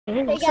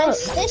Hey What's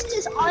guys, up? this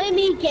is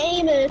Army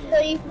Gamer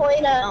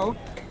 3.0.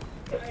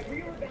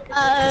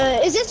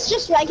 Is this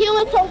just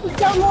regular Tilted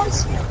Zone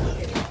Wars?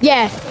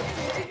 Yeah,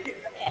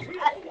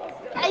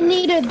 I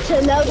needed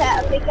to know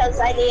that because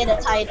I need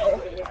a title.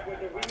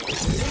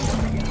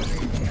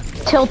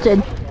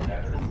 Tilted.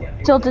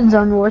 Tilted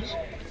Zone Wars.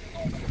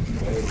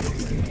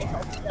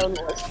 Zone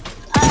Wars.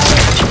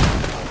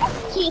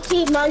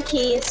 TT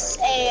Monkeys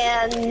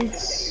and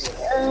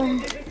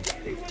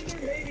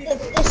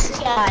this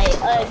guy,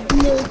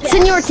 new guest.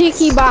 Senor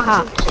Tiki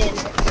Baja.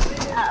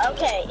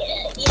 Okay,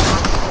 yeah.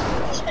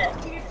 Sure.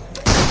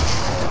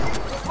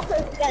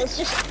 Guys,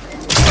 just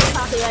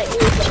copyright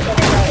music and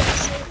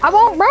notes. I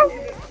won't, bro.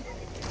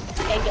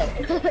 Okay,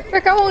 good.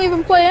 Frick, I won't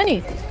even play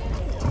any.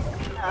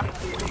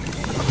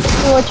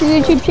 What's your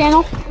YouTube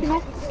channel?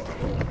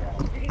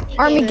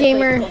 Army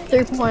Gamer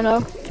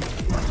 3.0.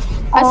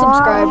 I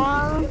subscribe.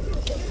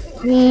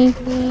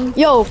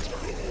 Yo,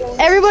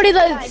 everybody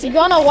that's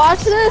gonna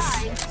watch this,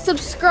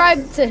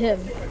 subscribe to him.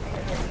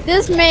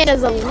 This man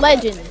is a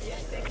legend.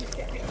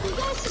 You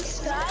guys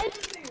subscribe?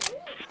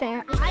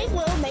 I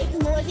will make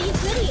more of these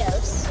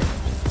videos.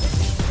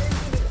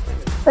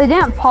 They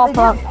didn't pop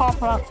up.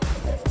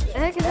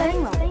 I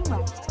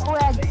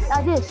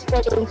did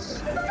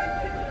space.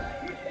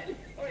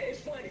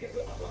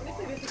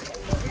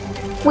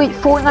 Wait,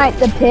 Fortnite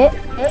the pit?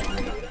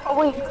 Oh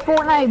wait,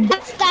 Fortnite.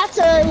 That's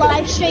a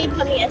live stream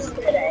from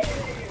yesterday.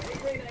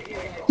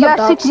 You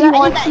got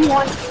 61.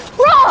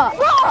 Bruh!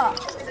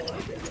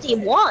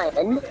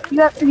 61?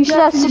 You should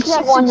have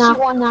 61 now.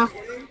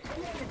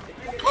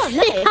 Oh,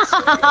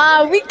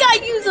 nice. We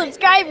got you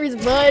subscribers,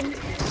 bud.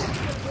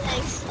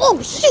 Thanks.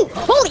 Oh shoot!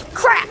 Holy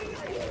crap!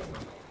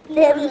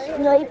 Heavy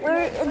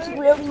sniper, it's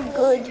really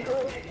good.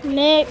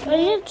 Nick, I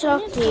need to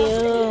talk to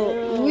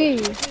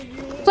you.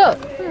 What's up?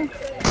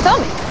 Tell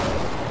me.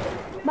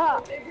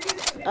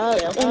 Oh,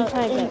 in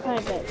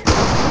private.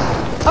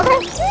 Okay.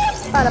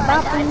 That's not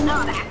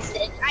an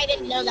accident. I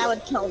didn't know that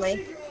would kill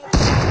me.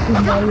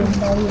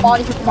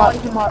 Body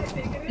him up.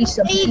 He's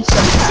some. See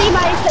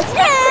my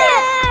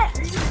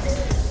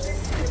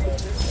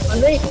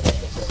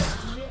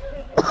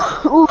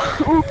Ooh,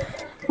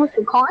 what's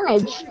the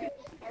carnage?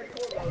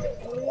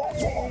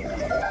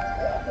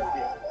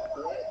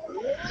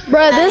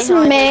 Bruh, this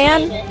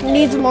man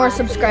needs more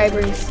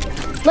subscribers.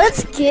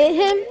 Let's get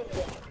him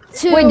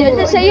to Wait, didn't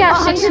it say you have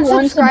 100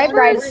 61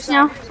 subscribers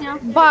now?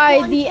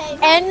 by the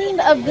end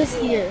of this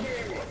year.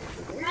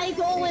 My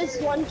goal is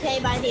 1K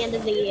by the end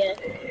of the year.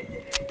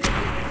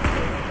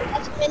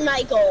 That's been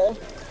my goal.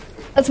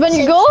 That's been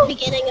your Since goal? the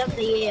beginning of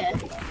the year.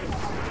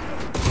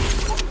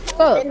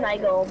 Oh, Been my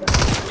goal.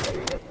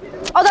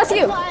 oh that's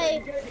you.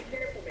 Why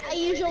I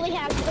usually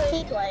have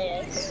 3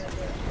 players.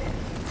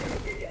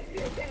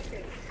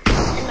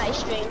 In my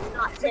stream,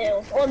 not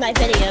 2. Or my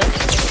videos.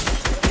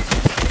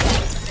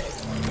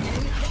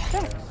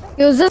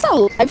 Yo, is this a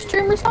live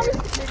stream or something?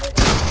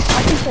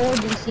 I can forward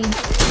DC.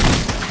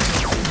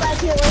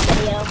 Like your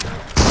video.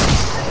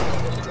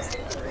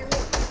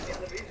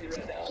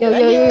 Yo,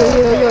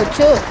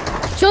 chill.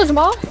 Chill,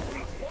 Jamal.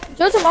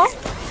 Chill, Jamal.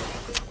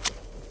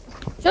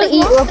 Chill,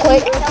 Eat real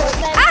quick.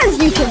 As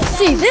you can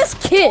see, this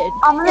kid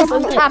is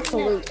an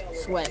absolute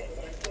sweat.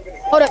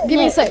 Hold up, give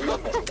me a sec.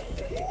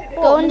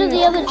 Go into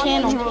the other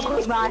channel.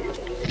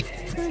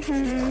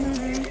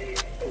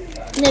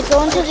 Nick,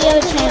 go into the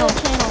other channel.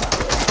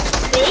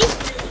 Me?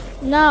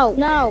 No.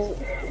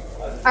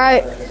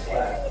 Alright.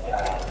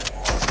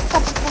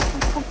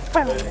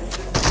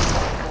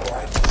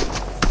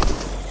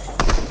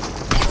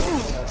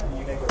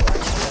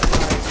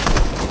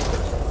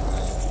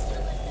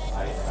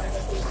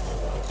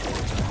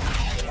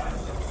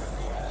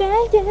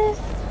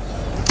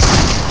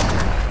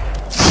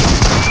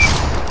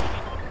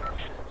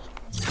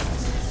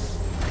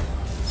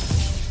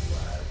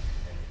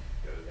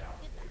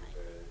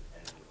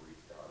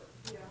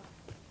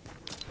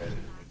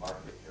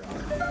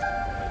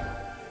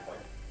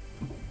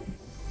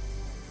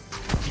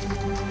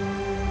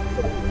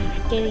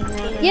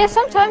 Yeah,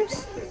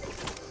 sometimes.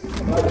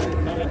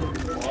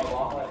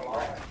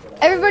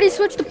 Everybody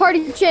switch to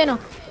party channel.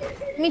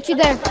 Meet you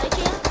there.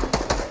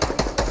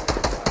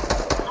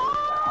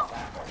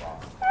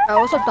 Oh,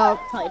 what's up, dog?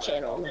 My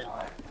channel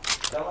now.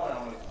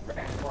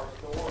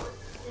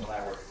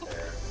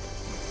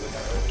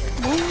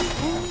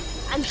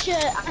 I'm sure,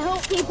 I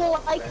hope people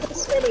like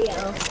this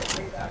video.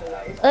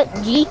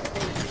 G.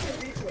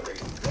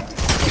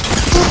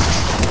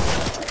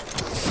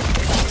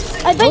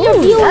 I bet your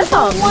viewers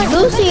don't want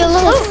Lucy a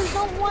little.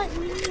 Don't want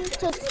me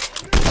to.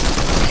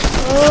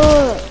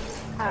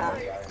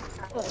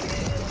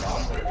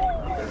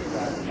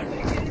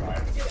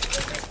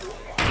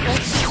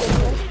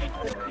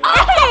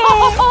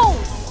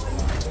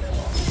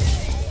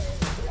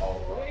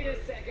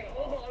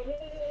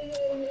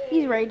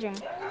 He's raging.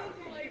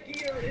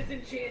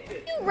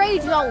 You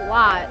rage a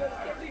lot.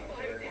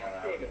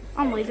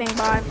 I'm leaving.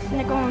 Bye.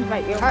 Nick, I'll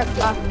invite you. Alright,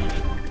 bye.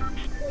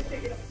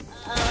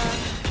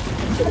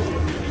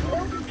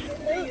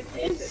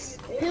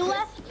 Who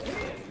left?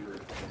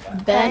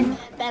 Ben.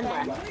 Ben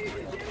left.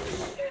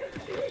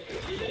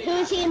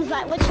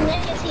 Which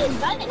man is he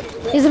inviting?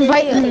 He's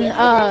inviting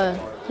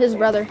his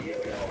brother.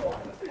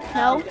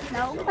 No.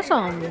 That's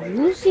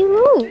Lucy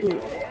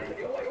Lou.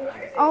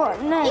 Oh,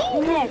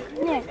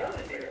 Nick.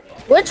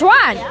 Which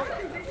one?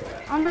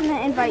 I'm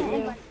gonna invite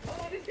you.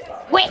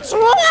 Which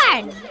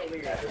one?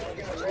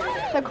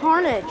 The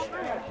Carnage.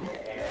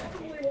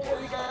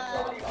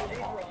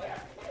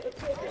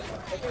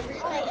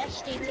 Like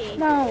SGT.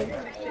 No.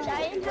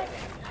 Giant?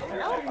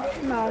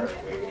 No.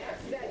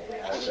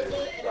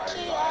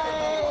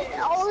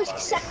 I'll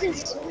accept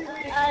his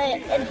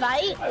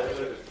invite.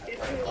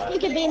 You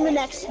can be in the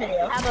next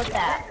video. How about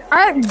that?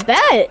 I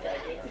bet.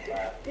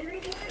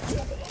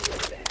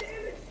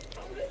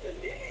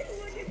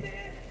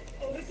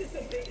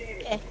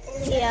 Okay.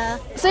 Yeah.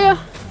 See ya.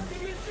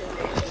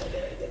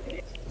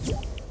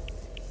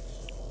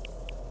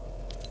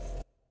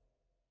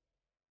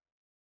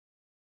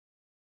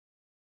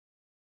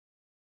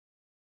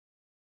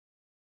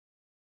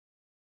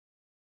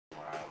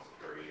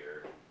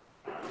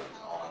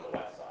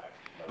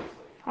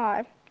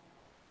 Hi.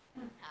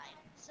 Hi.